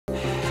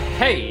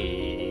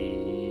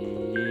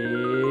Hey,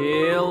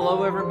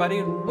 hello everybody,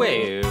 and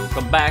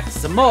welcome back to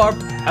some more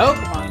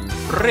Pokemon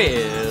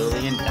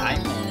Brilliant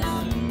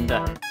Diamond.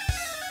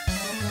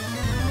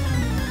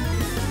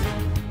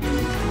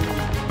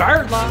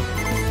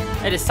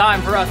 Birdlocke, it is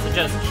time for us to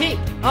just keep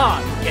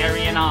on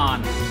carrying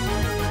on.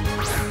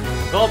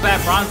 Golbat,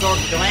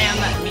 Bronzor,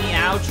 Glam,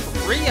 Meow,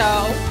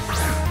 Trio.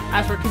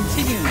 As we're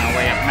continuing our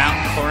way up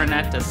Mountain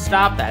Coronet to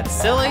stop that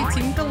silly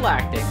Team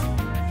Galactic.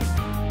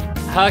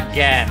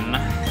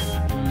 Again.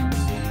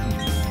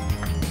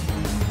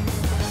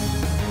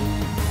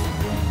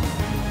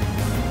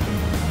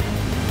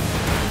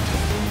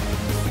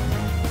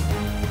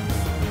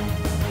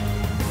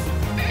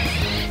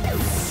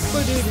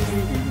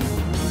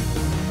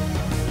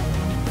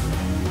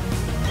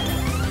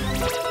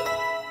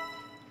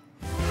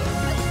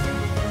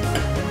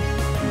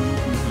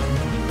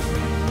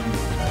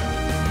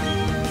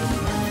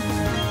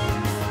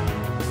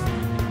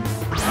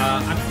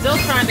 I'm still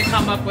trying to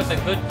come up with a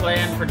good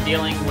plan for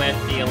dealing with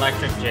the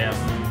electric gym.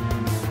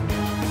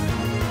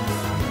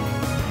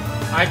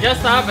 I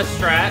just have a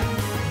strat.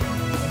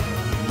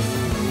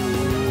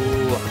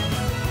 Ooh.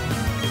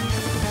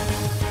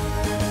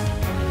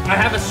 I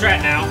have a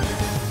strat now.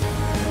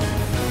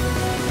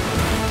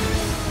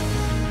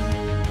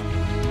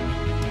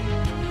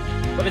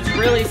 But it's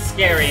really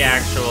scary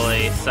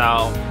actually,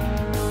 so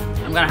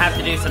I'm gonna have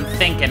to do some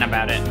thinking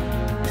about it.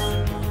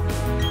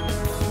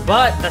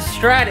 But the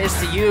strat is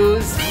to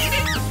use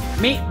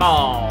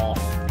Meatball.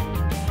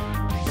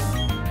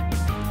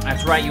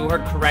 That's right, you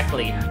heard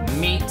correctly.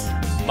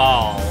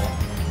 Meatball.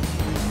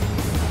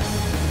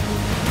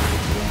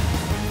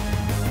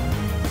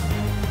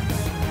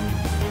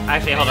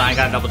 Actually, hold on, I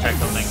gotta double check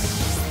something.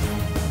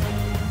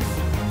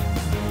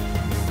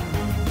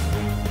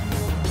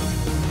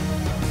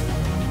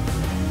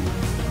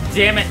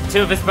 Damn it,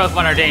 two of his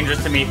Pokemon are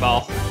dangerous to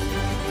Meatball.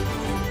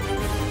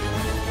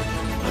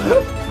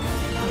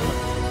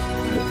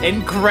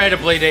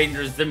 Incredibly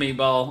dangerous to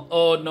Meatball.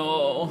 Oh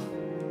no.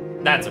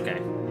 That's okay.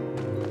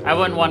 I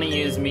wouldn't want to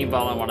use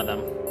Meatball on one of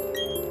them.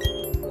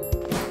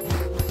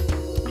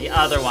 The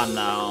other one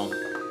though,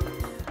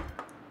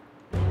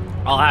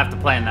 I'll have to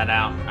plan that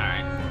out.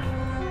 Alright.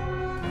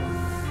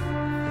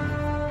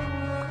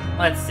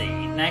 Let's see.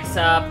 Next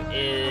up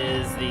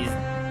is these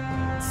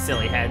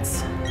silly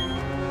heads.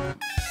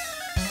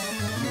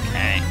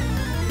 Okay.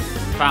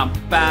 Bum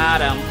ba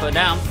dum ba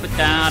dum ba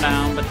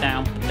dum ba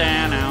dum ba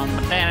dum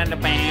ba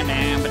dum ba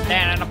dum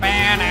ba dum ba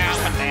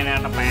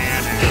dum.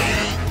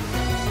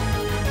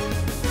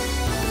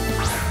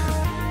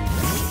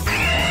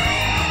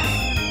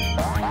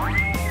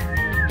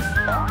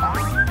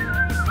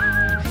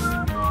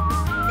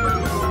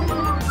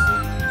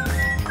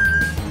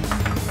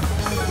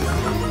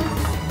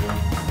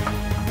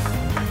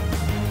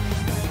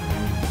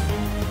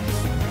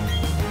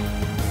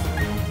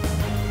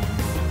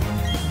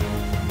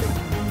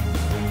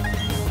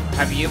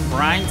 Have you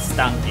Brine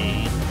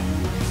Stunky?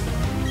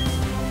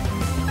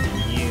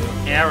 You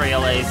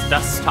Aerial Ace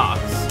Dustox.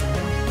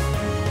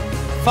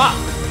 Fuck!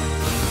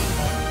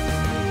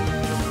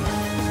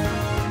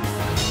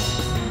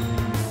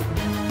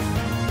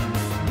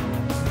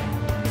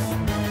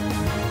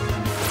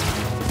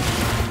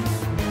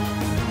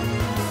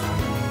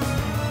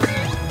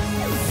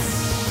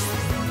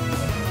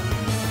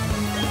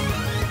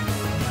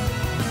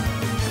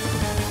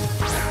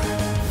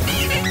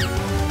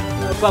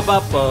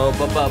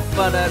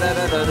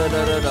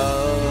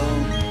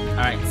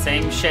 Alright,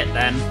 same shit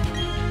then.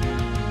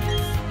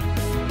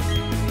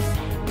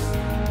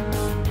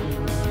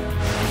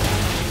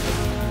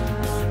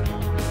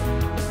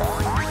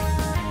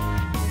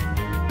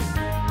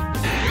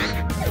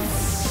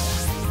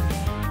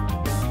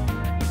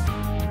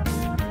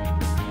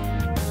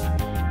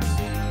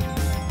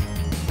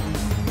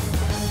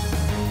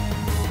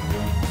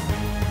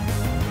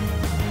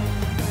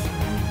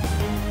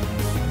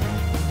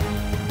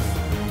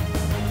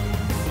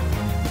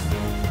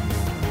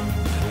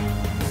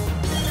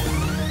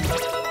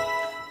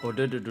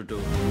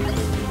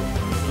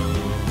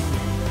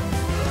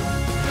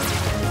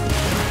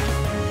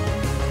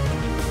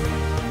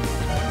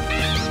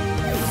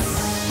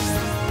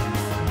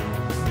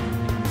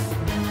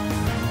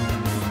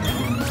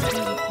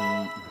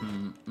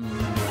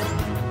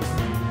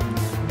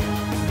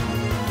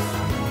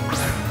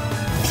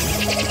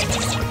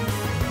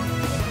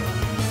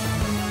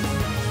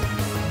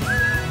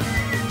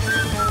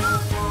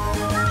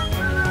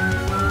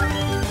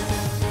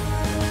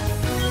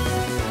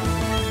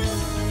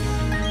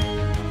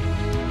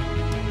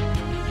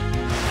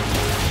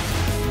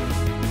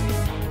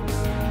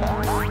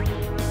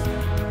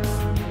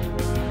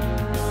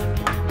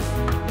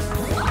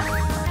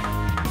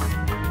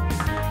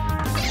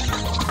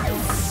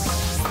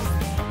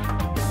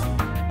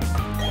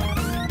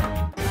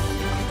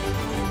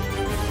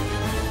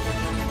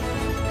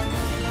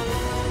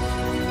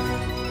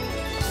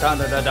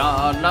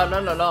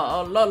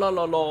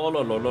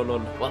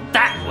 Well,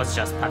 that was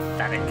just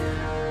pathetic.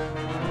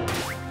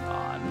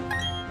 God.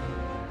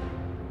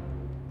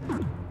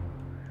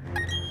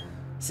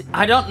 See,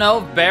 I don't know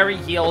if Barry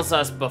heals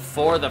us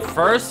before the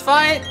first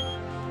fight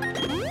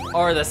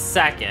or the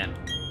second.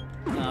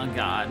 Oh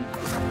god.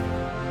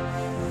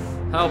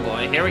 Oh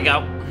boy, here we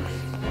go.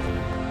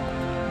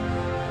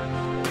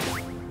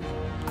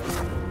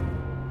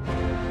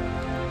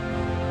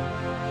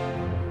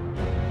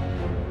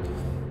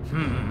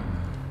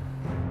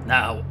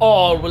 Now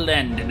all will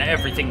end and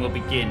everything will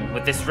begin.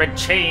 With this red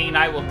chain,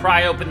 I will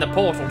pry open the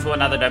portal to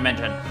another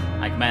dimension.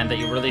 I command that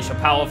you release your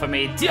power for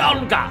me,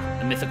 Dialga,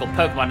 the mythical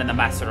Pokemon and the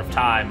Master of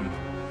Time.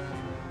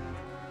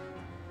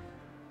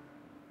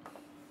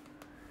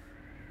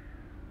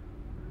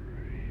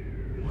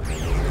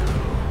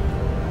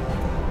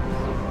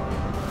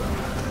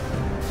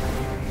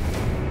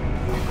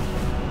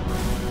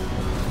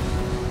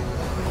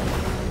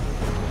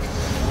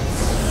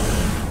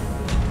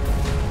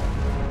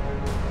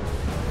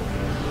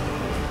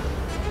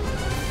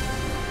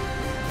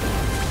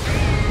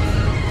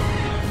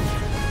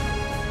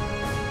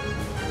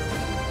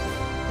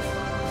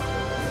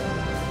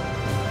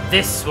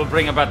 This will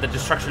bring about the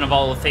destruction of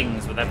all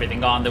things. With everything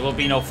gone, there will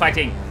be no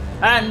fighting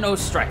and no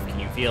strife.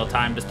 Can you feel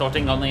time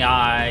distorting? Only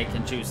I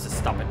can choose to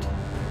stop it.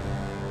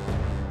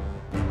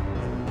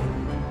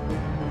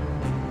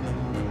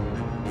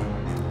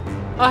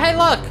 Oh, hey,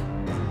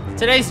 look!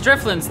 Today's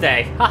Driflin's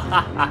Day.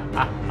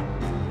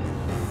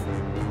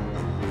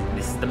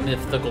 This is the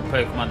mythical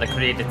Pokemon that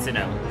created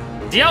Sinnoh.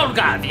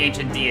 Dialga, the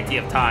ancient deity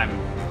of time.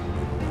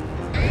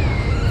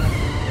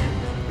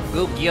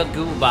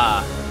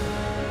 Gooba.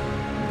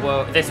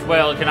 This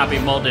world cannot be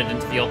molded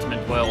into the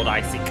ultimate world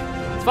I seek.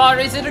 It's far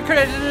easier to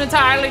create an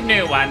entirely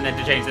new one than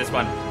to change this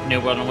one. A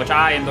new world in which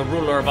I am the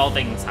ruler of all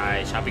things.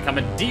 I shall become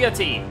a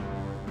deity.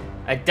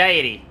 A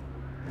deity.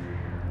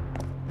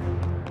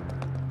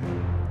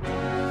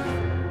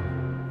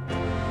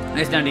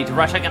 There's no need to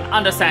rush. I can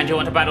understand you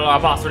want to battle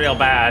our boss real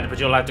bad, but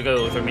you'll have to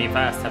go through me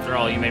first. After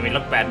all, you made me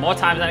look bad more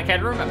times than I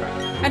can remember.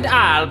 And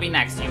I'll be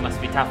next. You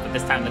must be tough, but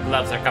this time the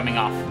gloves are coming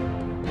off.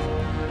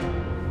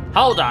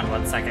 Hold on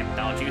 1 second.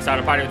 Don't you start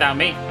a party without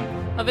me.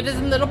 If it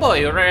isn't little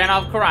boy who ran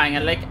off crying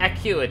at Lake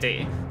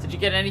Acuity. Did you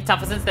get any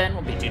tougher since then?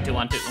 We'll beat you 2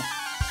 on 2.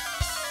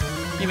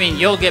 You mean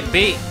you'll get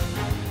beat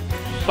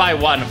by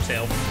 1 of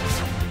 2?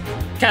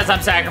 Because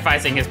I'm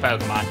sacrificing his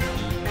Pokemon.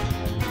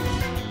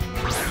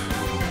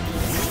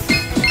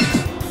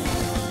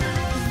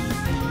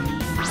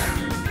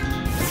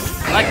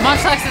 Like,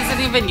 Munchlax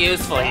isn't even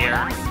useful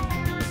here.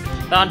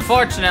 Though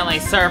unfortunately,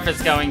 Surf is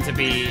going to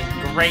be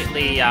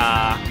greatly,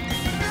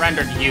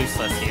 rendered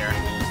useless here.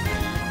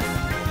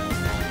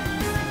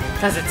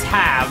 Because it's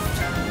halved.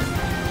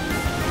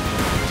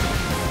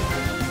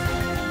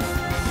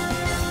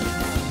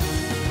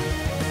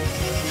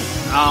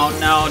 Oh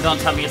no, don't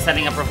tell me you're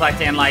setting up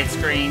reflecting light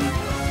screen.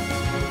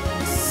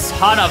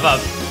 Son of a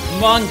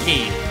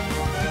monkey.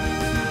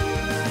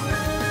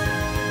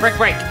 Brick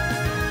break.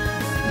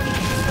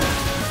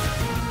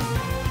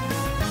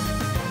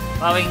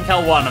 Well, we can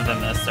kill one of them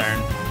this turn.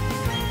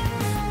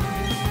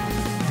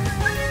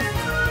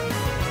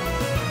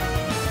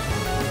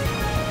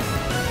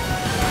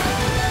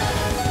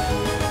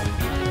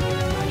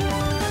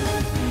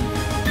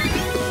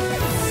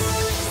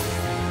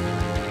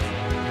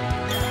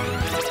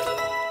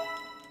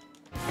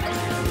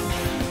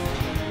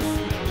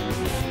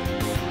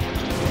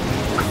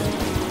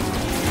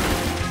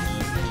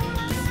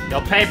 Your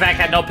payback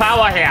had no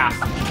power here.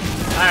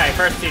 Alright,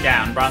 first 2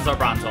 down. Bronzor,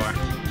 Bronzor.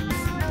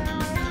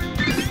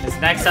 Is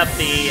next up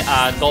the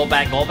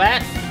Golbat,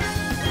 Golbat?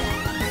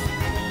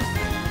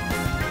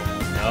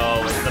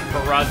 No, it's the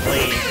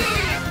Perugly.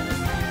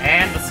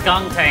 And the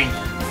Skunk Tank.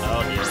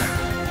 Oh dear.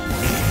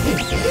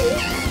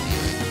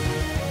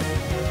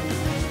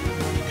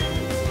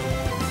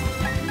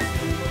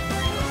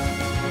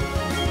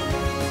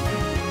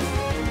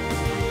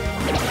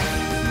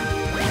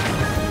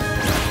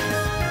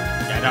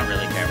 I don't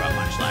really care about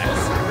Munchlax.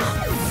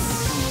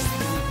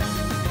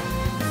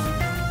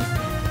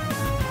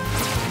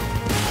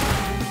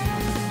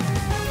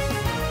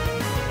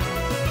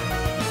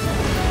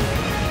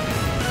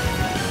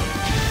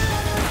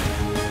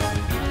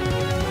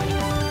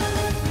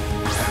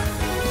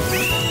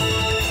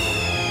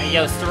 Hey,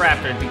 yo,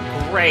 Staraptor, it'd be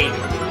great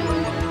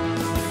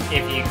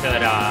if you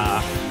could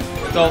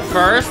go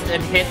first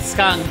and hit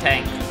Skunk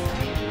Tank.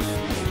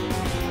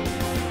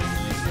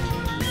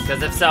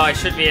 Because if so, I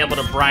should be able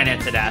to brine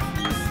it to death.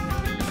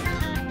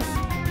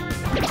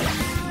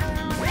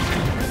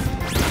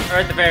 Or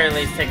at the very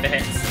least, take the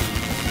hits.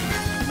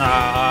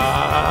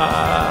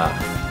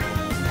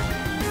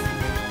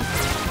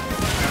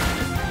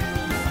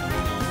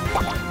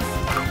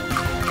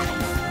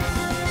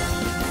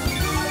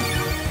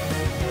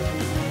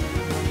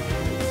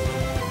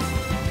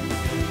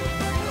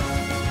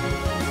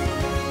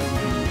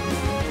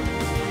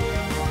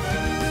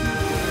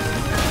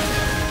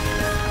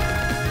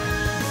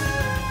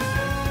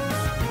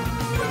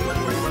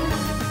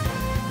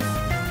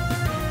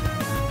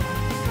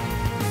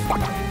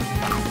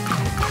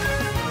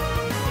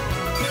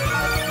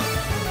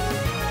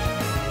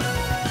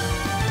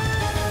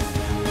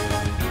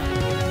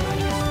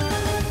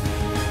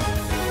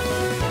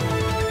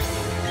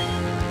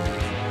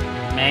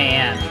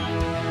 man.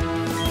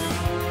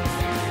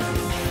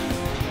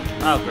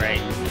 Oh,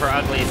 great. For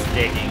Ugly's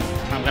digging.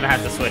 I'm gonna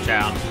have to switch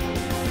out.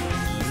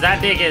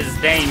 That dig is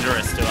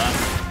dangerous to us.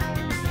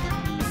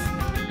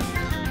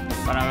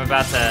 But I'm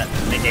about to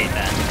negate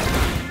that.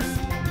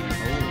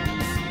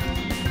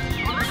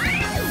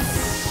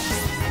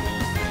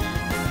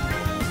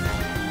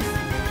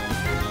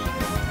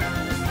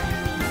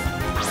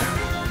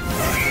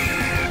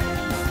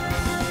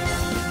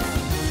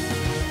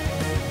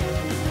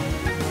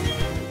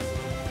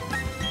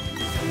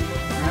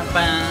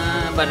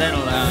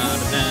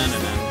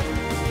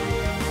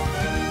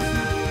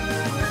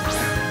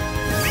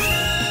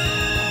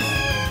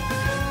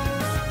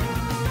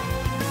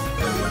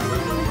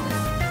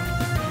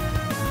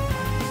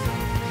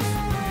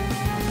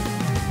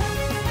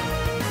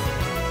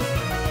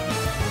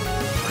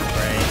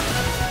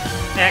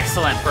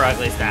 Excellent for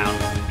Ugly's down.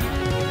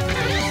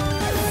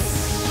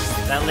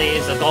 That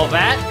leaves a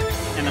Golbat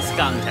and a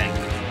Skuntank.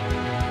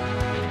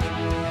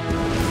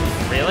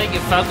 Really? You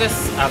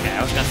focus? Okay,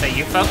 I was gonna say,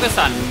 you focus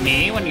on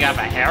me when you have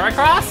a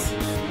Heracross?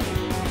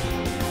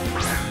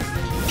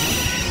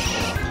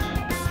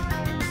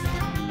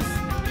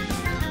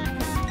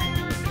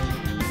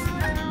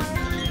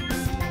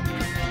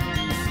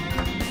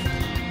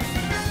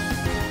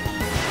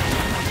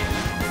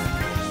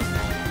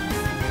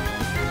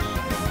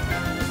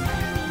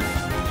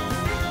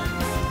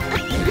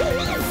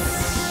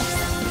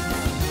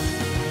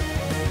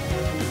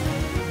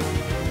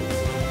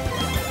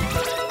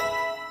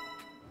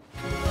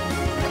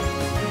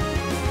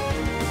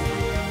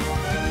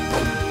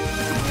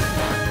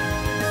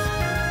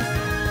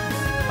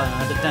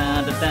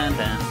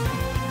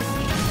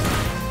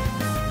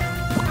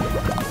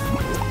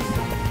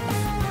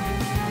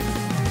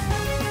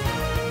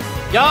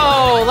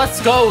 Yo, let's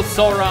go,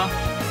 Sora!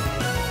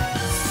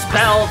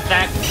 Spell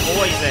that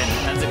poison.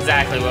 That's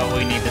exactly what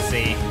we need to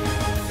see.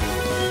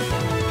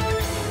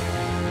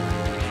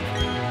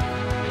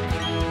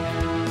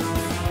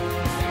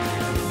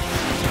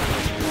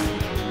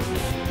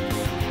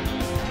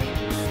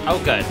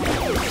 Oh, good.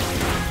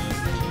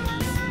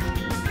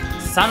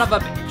 Son of a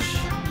bitch.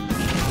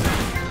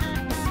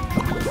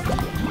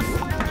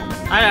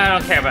 I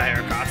don't care about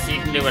Heracross.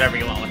 You can do whatever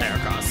you want with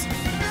Heracross.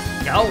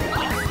 Go!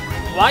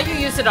 Why you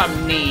use it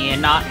on me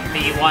and not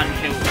the one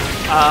who...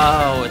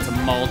 Oh, it's a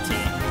multi.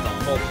 The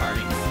whole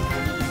party.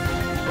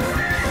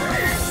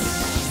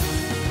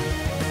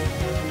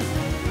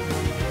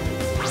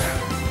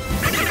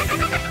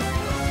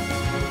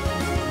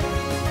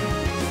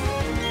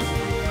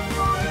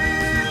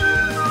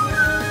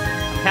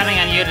 I'm counting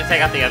on you to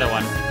take out the other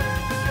one.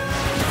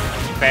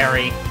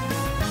 Barry.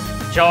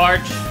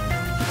 George.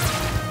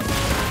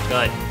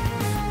 Good.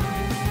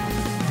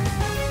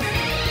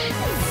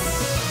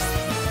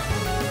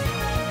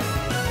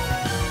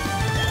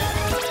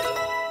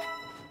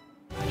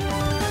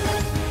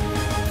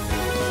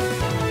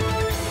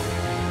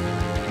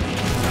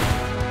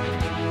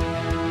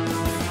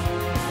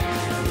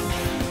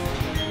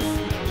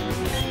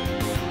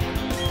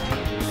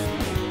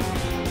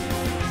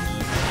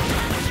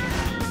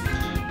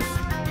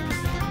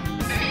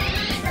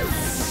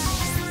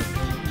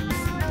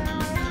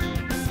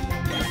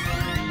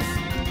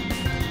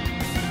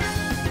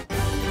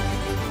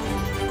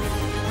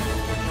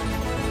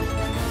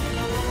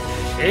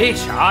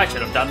 Sheesh, I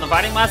should have done the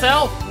fighting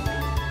myself.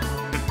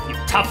 You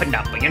toughened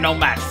up, but you're no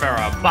match for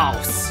a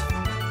boss.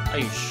 Are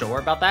you sure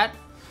about that?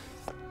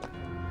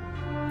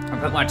 I'll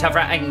put more tougher,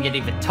 I can get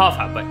even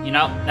tougher, but you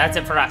know, that's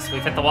it for us.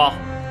 We've hit the wall.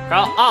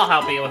 Girl, I'll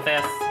help you with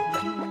this.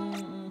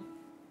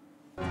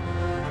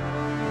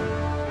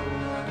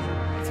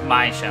 It's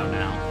my show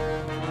now.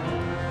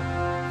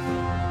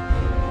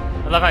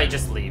 I love how he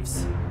just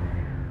leaves.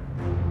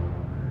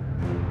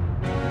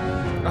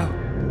 Oh,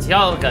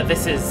 Dialga,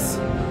 this is...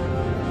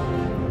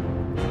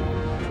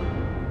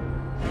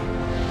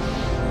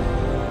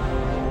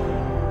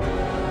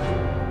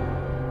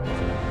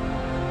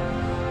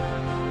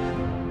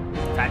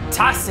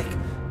 Fantastic!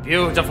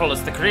 Beautiful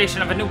is the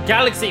creation of a new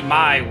galaxy,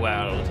 my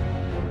world.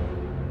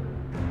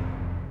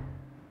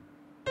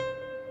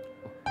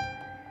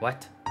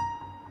 What?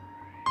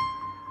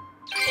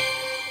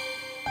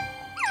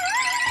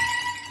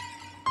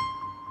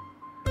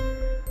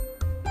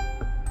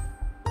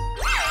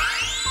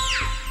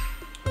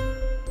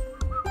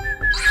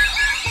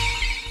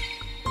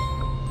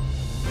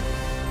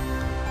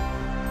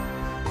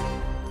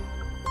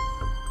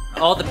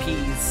 All the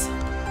peas.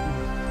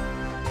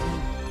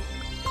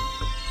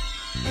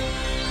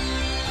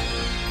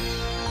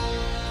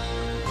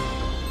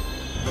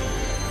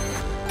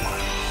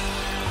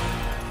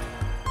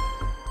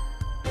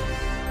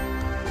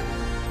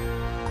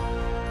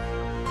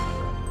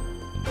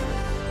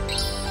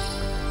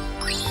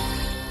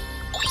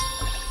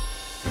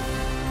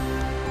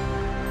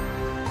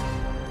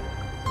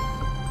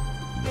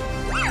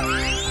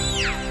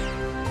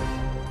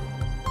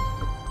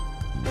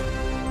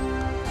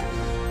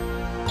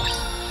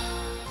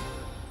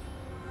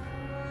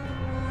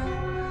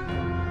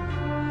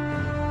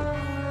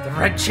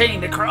 Red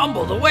chain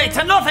crumbled away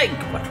to nothing!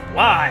 But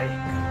why?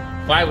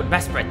 Why would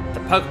Mesprit, the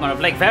Pokemon of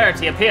Lake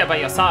Verity, appear by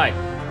your side?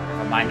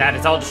 Never mind that,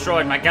 it's all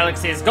destroyed. My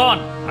galaxy is gone.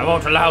 I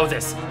won't allow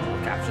this.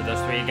 I'll capture those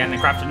three again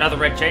and craft another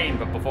red chain,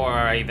 but before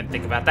I even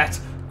think about that,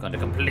 I'm going to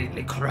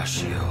completely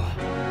crush you.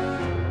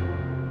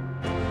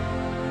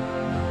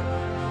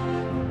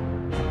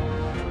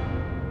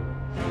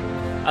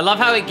 I love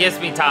how it gives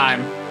me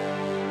time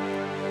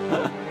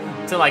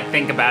to like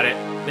think about it.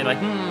 Be like,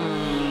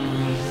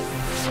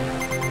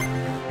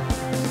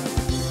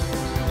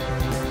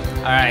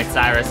 Alright,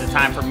 Cyrus, it's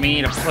time for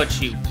me to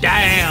put you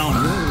down.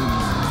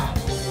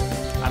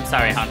 I'm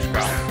sorry, Hunch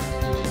Girl.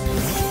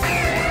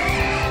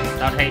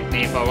 Don't hate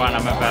me for what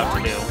I'm about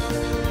to do.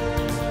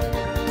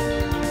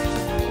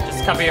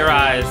 Just cover your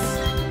eyes.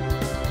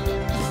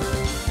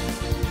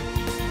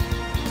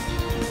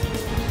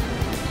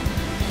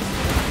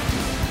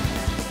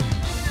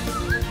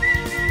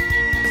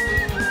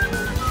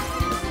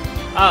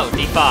 Oh,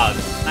 defog.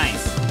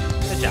 Nice.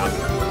 Good job.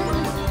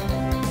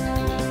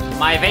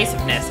 My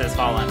evasiveness has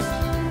fallen.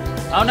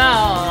 Oh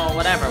no,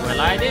 whatever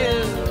will I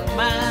do?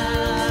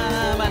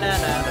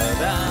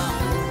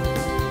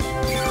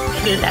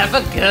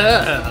 Clever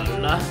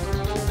girl.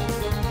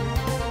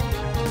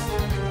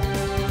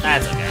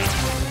 That's okay.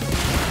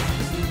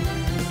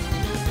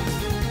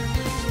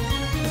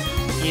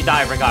 You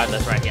die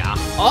regardless right here.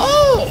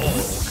 Oh,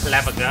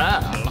 clever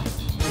girl.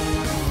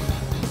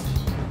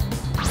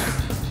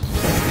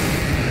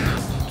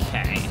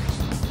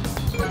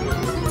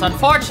 What's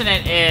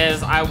unfortunate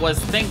is I was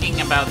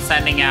thinking about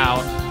sending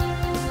out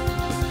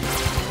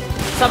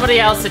somebody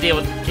else to deal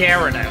with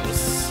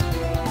Gyarados.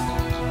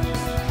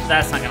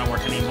 That's not gonna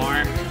work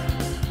anymore.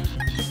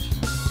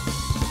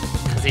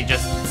 Because he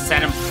just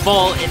sent him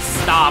full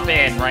stop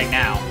in right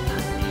now.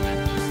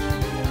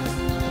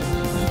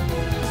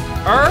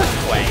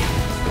 Earthquake!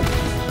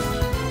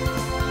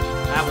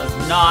 That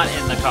was not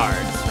in the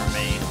cards for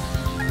me.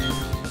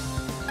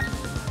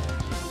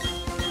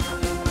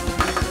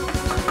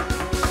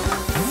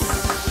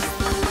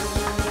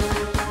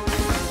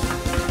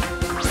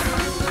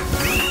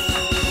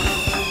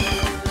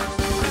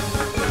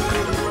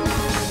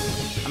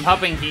 I'm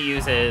hoping he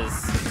uses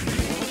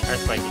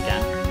Earthquake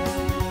again.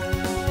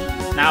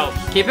 Now,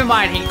 keep in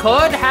mind, he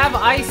could have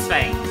Ice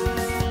Fang.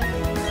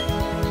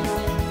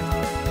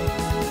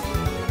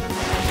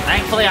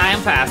 Thankfully, I am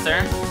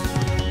faster.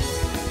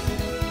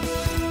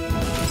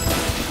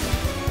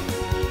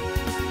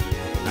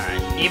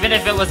 Alright, even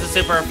if it was a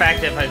super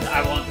effective,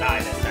 I won't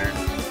die this turn.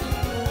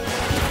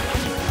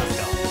 Let's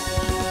go.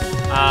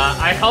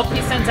 I hope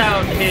he sends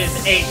out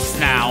his Ace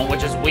now,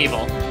 which is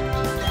Weevil.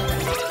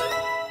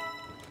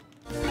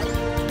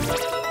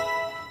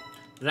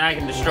 Then I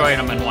can destroy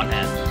them in one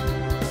hit.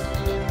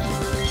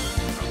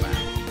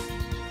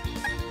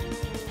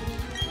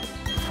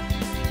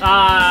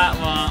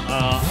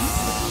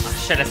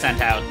 Should have sent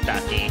out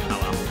Ducky. Oh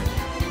well.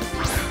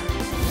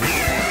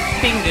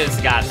 Pingu's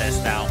got this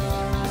though.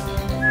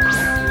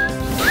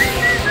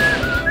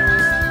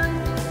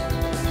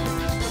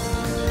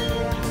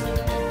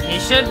 He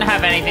shouldn't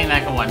have anything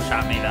that can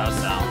one-shot me though,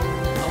 so.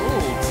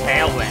 Ooh,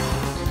 Tailwind.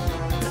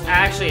 It's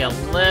actually a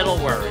little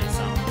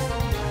worrisome.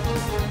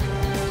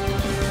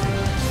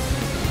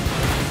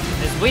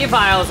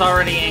 Weavile is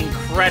already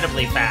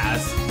incredibly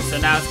fast, so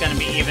now it's going to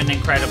be even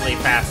incredibly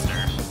faster.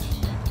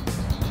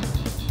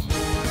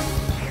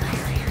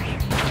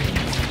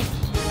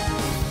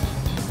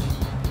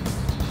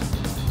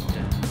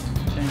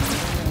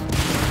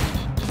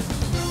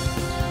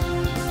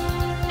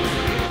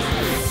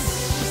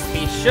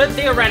 He should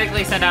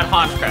theoretically send out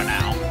Honchkrow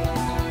now.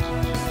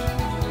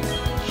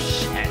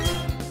 Shit.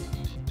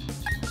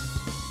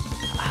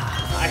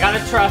 I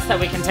gotta trust that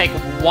we can take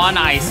one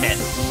ice hit.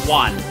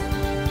 One.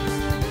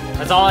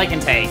 That's all I can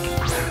take.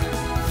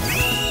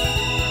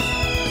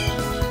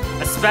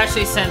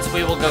 Especially since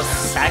we will go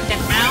second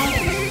now.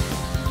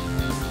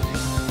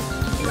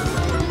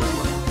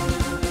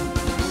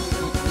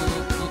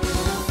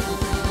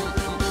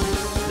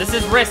 This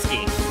is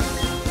risky.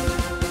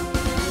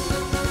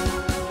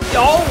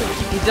 Oh,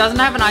 he doesn't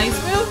have an ice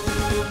move?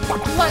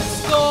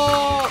 Let's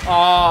go.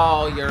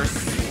 Oh, you're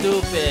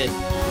stupid.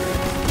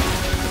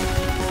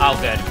 Oh,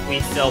 good. We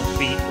still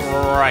beat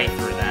right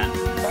through that.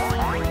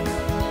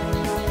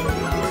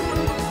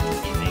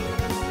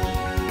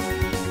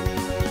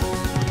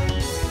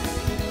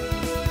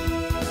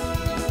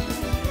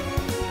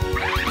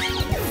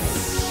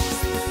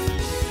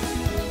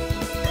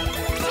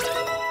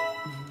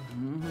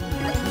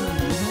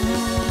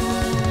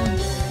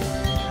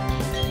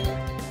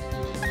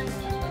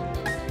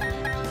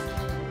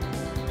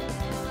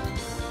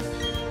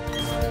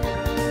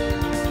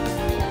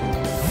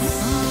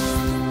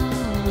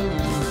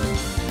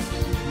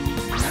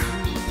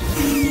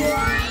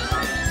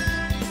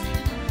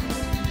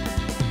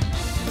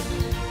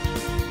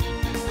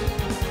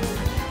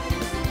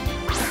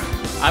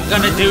 I'm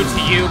gonna do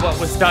to you what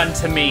was done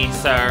to me,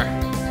 sir.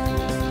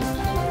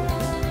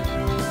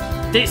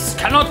 This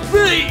cannot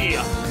be!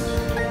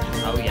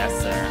 Oh, yes,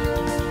 sir.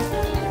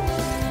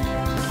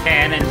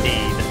 Can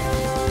indeed.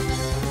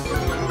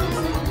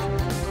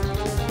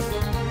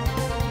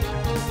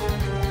 「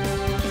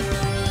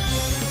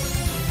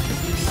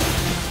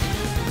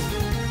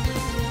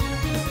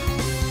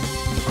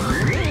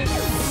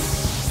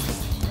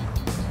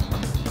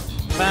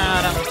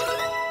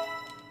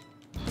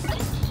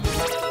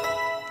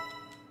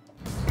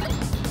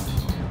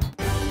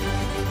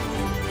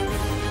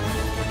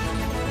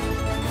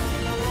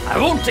I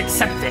won't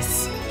accept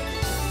this.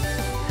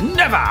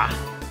 Never!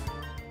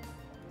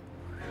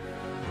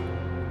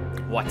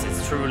 What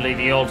is truly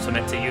the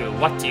ultimate to you?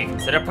 What do you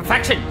consider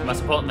perfection? The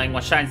most important thing,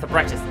 what shines the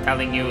brightest,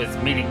 telling you is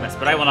meaningless,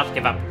 but I will not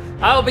give up.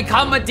 I will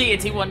become a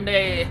deity one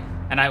day,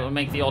 and I will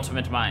make the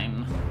ultimate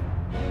mine.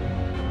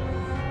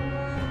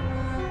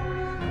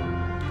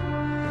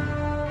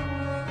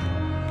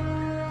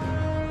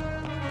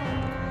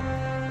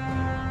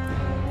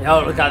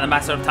 Dialga, the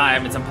master of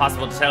time, it's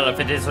impossible to tell if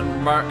it is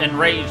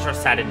enraged or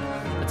saddened.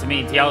 But to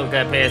me,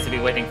 Dialga appears to be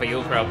waiting for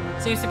you, Crow.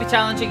 Seems to be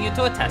challenging you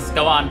to a test.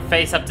 Go on,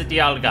 face up to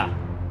Dialga.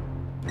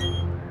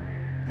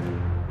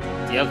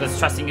 Dialga's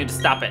trusting you to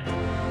stop it.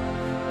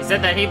 He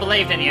said that he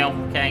believed in you.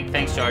 Okay,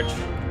 thanks, George.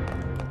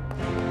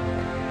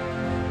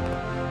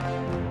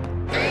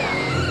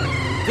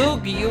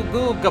 Goog you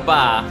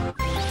googaba.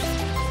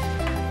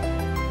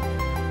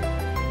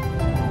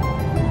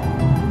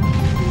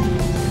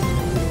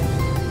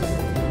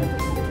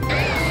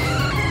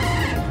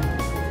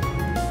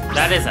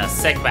 That is a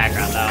sick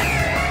background, though.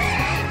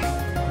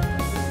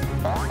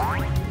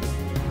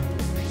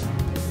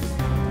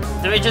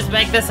 Do we just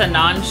make this a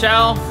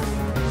non-show?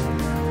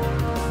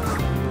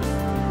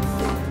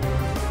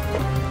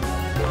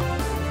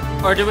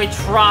 Or do we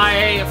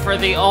try for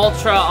the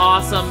ultra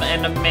awesome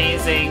and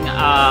amazing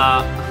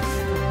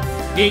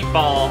Geek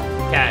Ball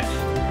catch?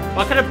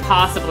 What could it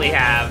possibly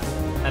have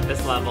at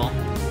this level?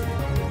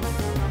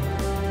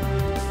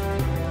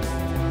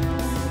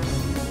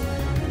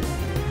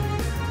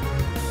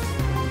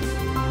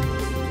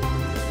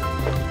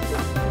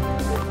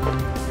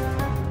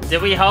 Do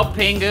we hope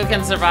Pingu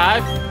can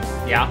survive?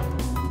 Yeah.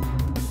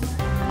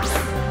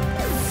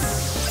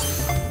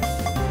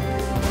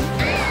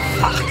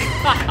 Fuck.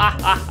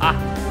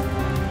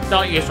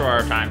 Don't use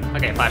Roar time.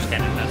 Okay, Flash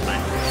Cannon, that's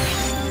fine.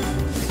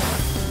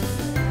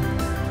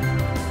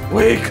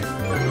 Weak!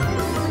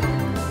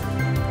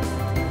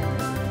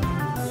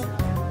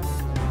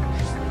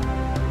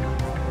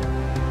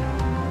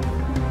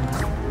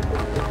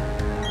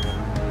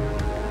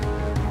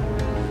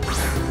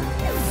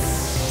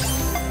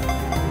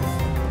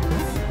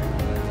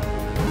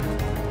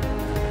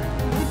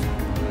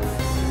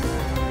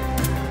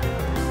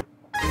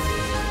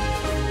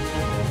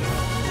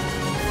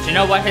 You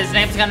know what his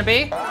name's gonna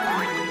be?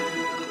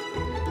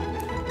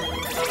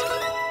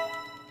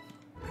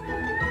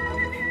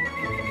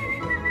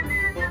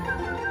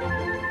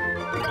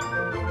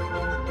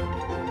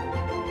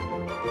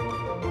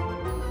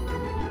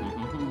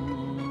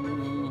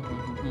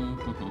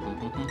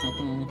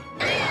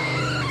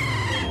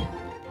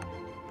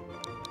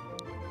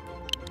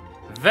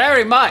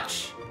 Very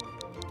much.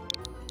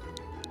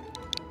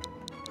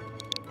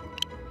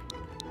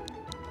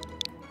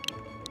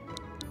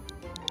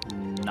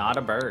 Not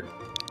a bird.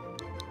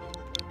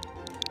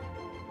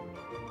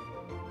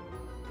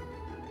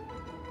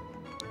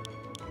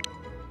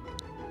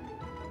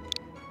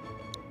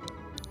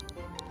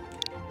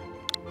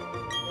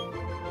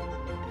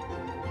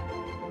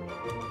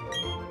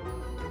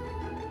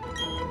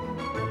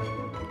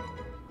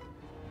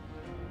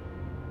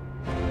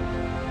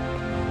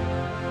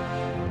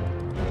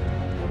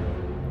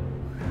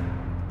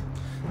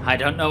 I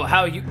don't know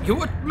how you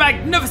were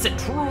magnificent,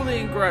 truly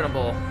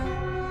incredible.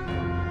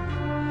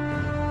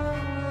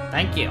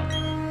 Thank you.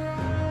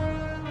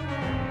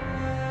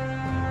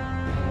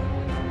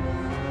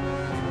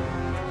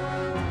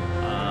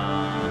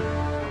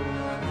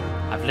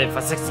 I've lived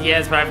for 60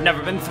 years, but I've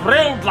never been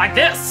thrilled like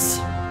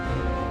this!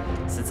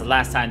 Since the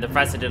last time, the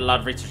professor did a lot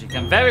of research. He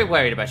became very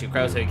worried about you,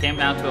 Crow, so he came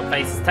down to a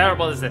place as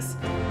terrible as this.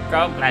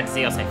 Crow, glad to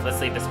see you safe.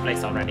 Let's leave this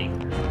place already.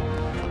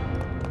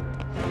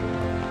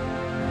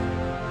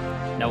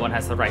 No one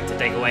has the right to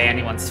take away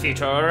anyone's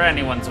future or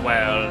anyone's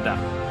world.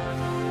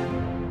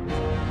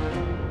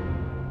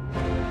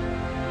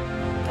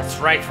 That's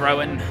right,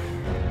 Rowan.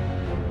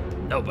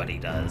 Nobody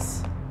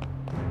does.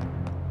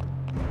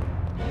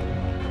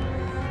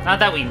 Not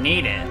that we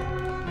need it.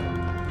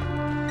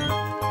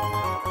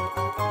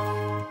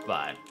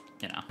 But,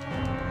 you know.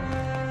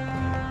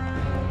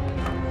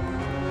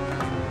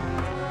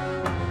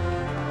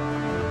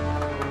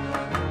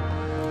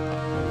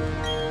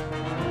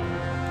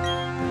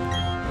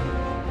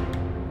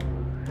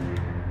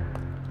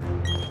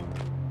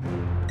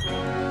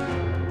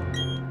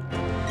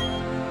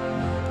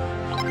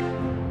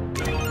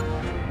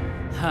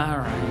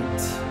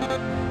 Alright.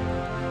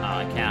 Oh,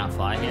 I cannot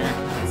fly here.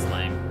 That's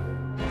lame.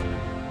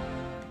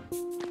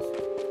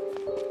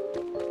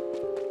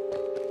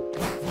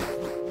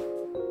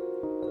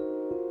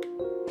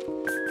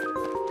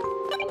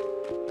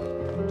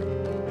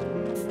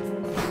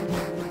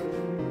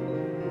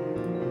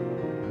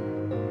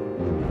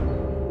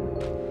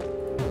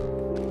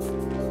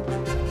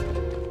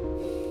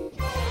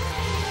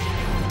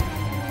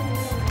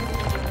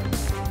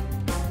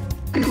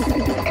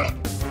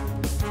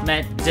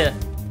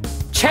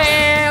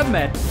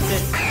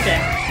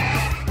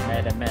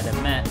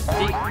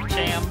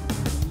 Cham.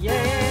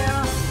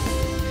 Yeah.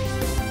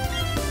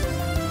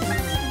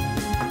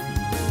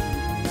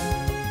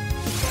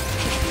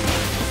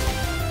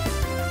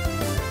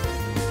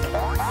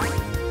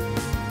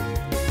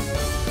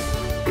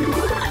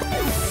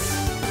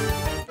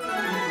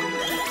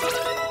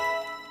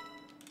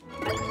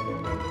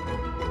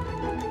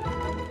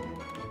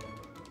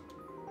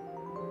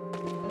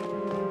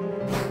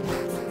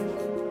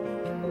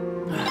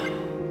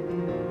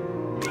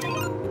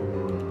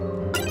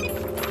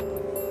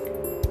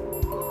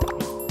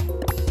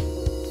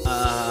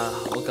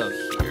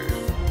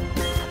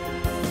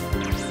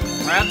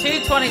 Route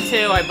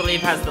 222, I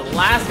believe, has the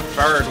last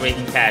bird we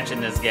can catch in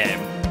this game.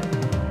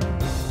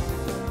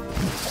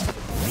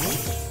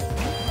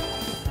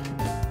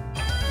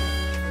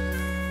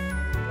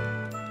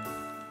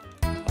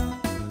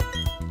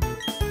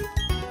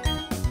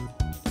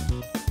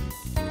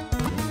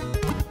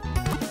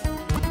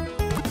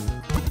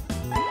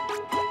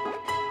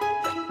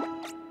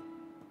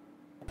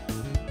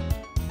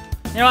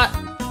 You know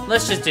what?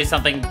 Let's just do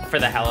something for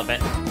the hell of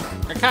it.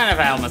 We're kind of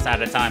almost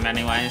out of time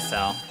anyway,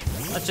 so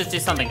let's just do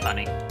something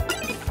funny.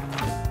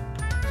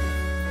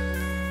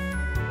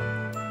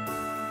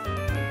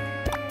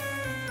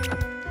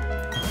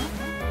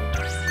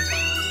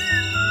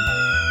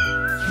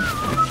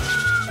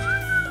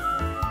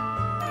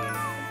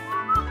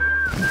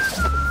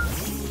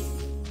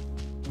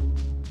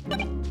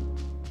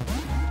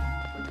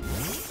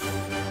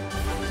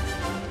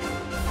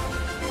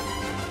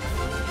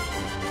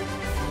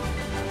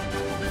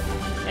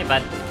 Hey,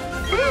 bud.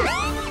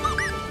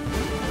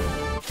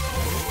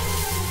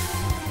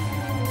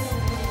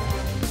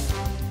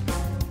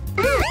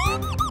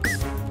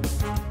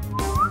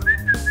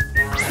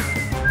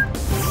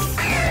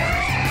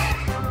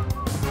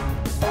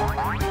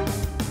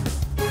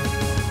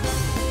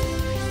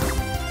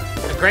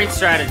 A great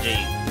strategy.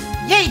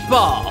 Yeet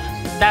ball!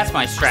 That's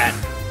my strat.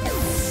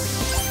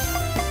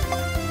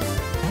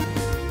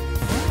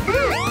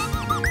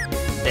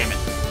 Damn it.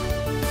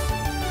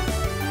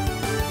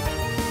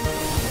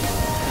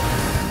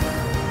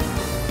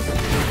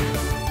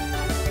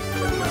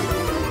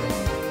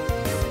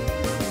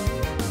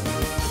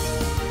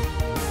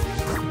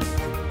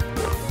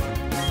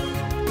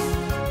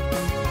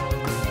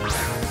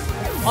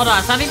 Hold on,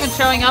 it's not even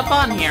showing up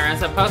on here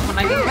as a Pokemon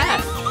I can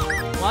catch.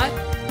 What?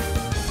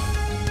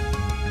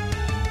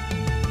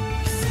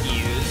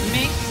 Excuse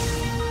me?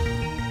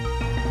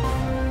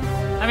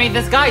 I mean,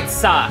 this guide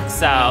sucks,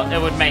 so it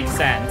would make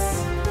sense.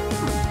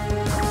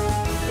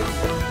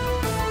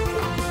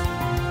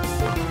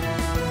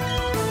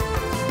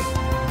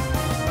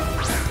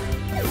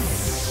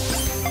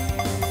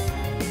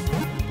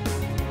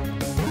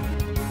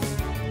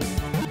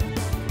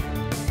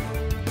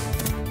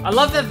 I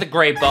love that the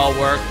Great Ball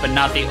worked, but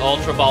not the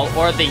Ultra Ball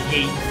or the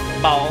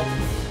Yeet Ball.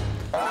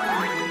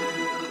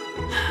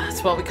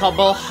 That's what we call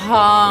Bull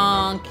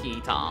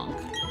Honky Tonk.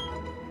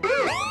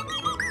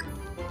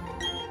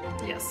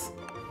 Yes.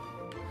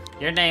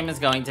 Your name is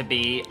going to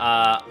be,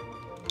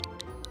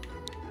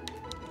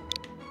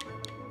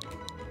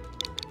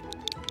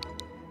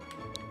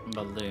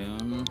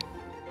 Balloon.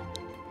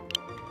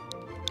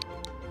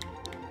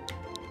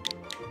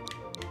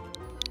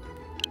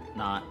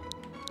 Not.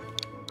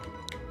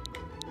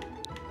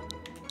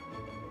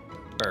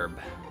 Burb.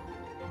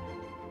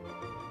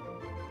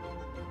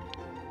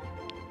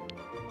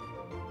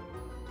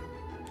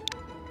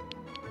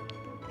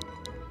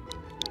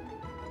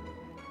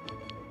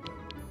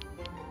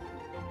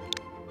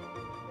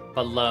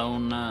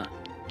 Balloon. Not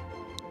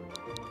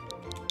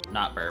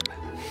burb.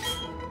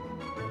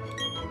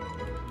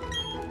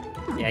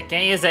 Yeah,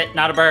 can't use it.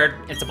 Not a bird.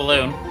 It's a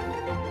balloon.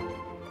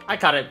 I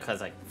caught it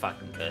because I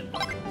fucking could.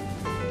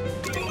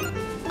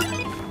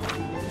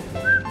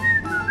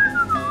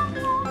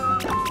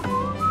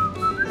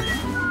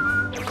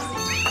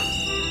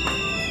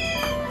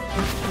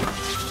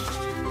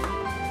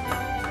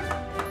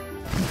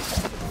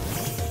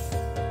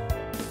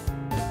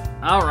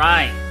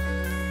 Alright.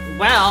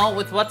 Well,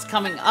 with what's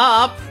coming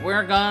up,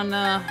 we're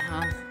gonna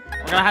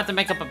have to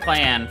make up a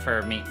plan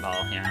for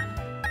Meatball here.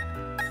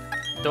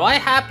 Do I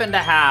happen to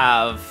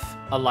have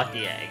a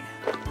lucky egg?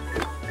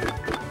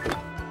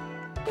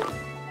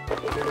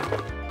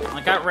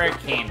 I got rare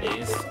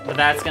candies, but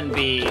that's gonna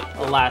be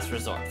a last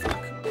resort, fuck.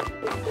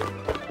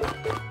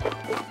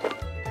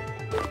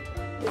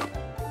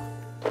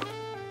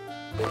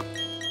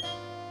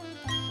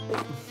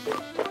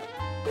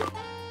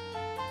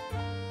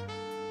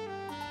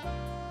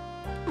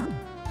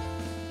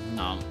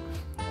 No.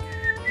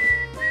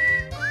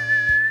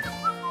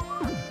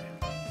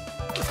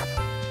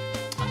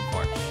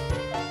 Unfortunate.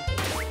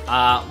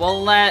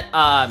 We'll let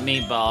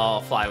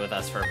Meatball fly with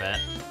us for a bit.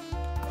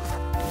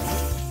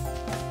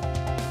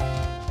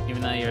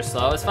 Even though you're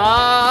slow as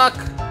fuck.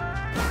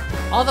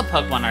 All the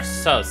Pokemon are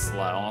so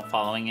slow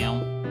following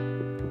you.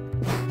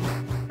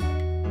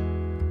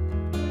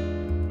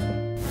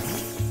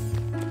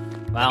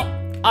 Well,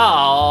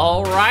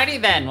 alrighty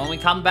then. When we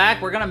come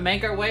back, we're gonna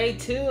make our way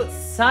to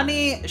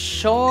Sunny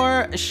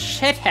Shore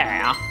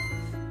Shithare.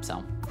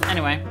 So,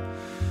 anyway.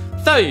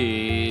 Thank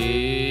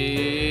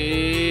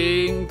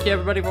you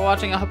everybody for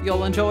watching. I hope you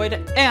all enjoyed.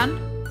 And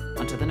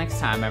until the next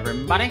time,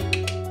 everybody,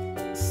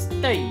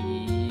 stay